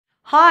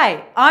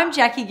Hi, I'm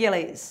Jackie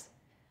Gillies.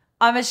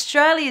 I'm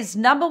Australia's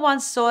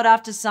 #1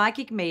 sought-after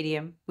psychic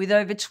medium with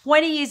over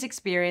 20 years'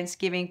 experience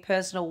giving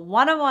personal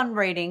one-on-one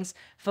readings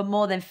for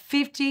more than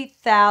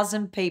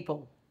 50,000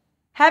 people.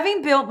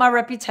 Having built my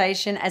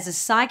reputation as a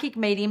psychic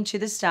medium to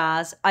the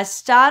stars, I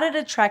started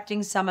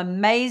attracting some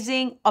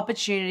amazing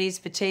opportunities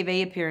for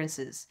TV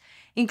appearances,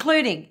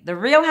 including The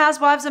Real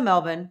Housewives of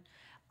Melbourne,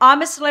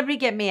 I'm a Celebrity,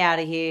 Get Me Out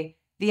of Here,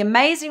 The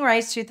Amazing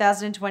Race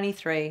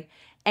 2023,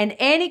 and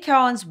Andy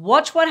Cohen's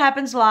Watch What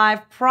Happens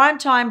Live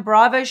primetime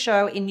Bravo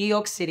show in New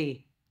York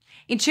City.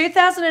 In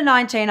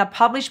 2019, I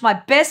published my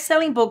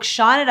best-selling book,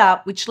 Shine It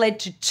Up, which led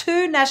to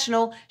 2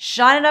 national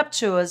Shine It Up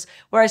tours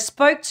where I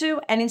spoke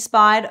to and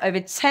inspired over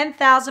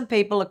 10,000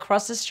 people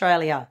across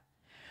Australia.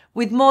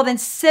 With more than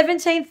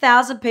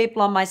 17,000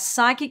 people on my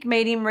psychic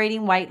medium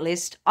reading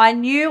waitlist, I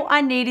knew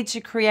I needed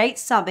to create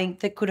something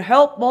that could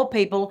help more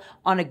people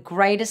on a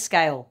greater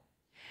scale.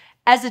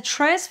 As a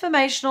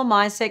transformational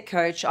mindset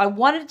coach, I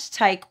wanted to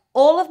take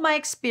all of my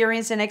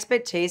experience and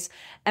expertise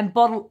and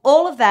bottle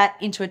all of that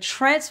into a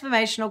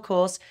transformational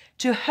course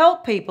to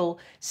help people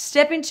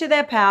step into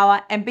their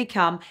power and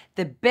become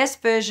the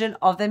best version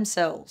of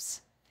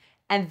themselves.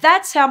 And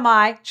that's how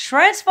my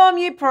Transform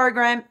You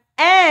program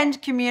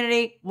and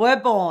community were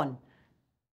born.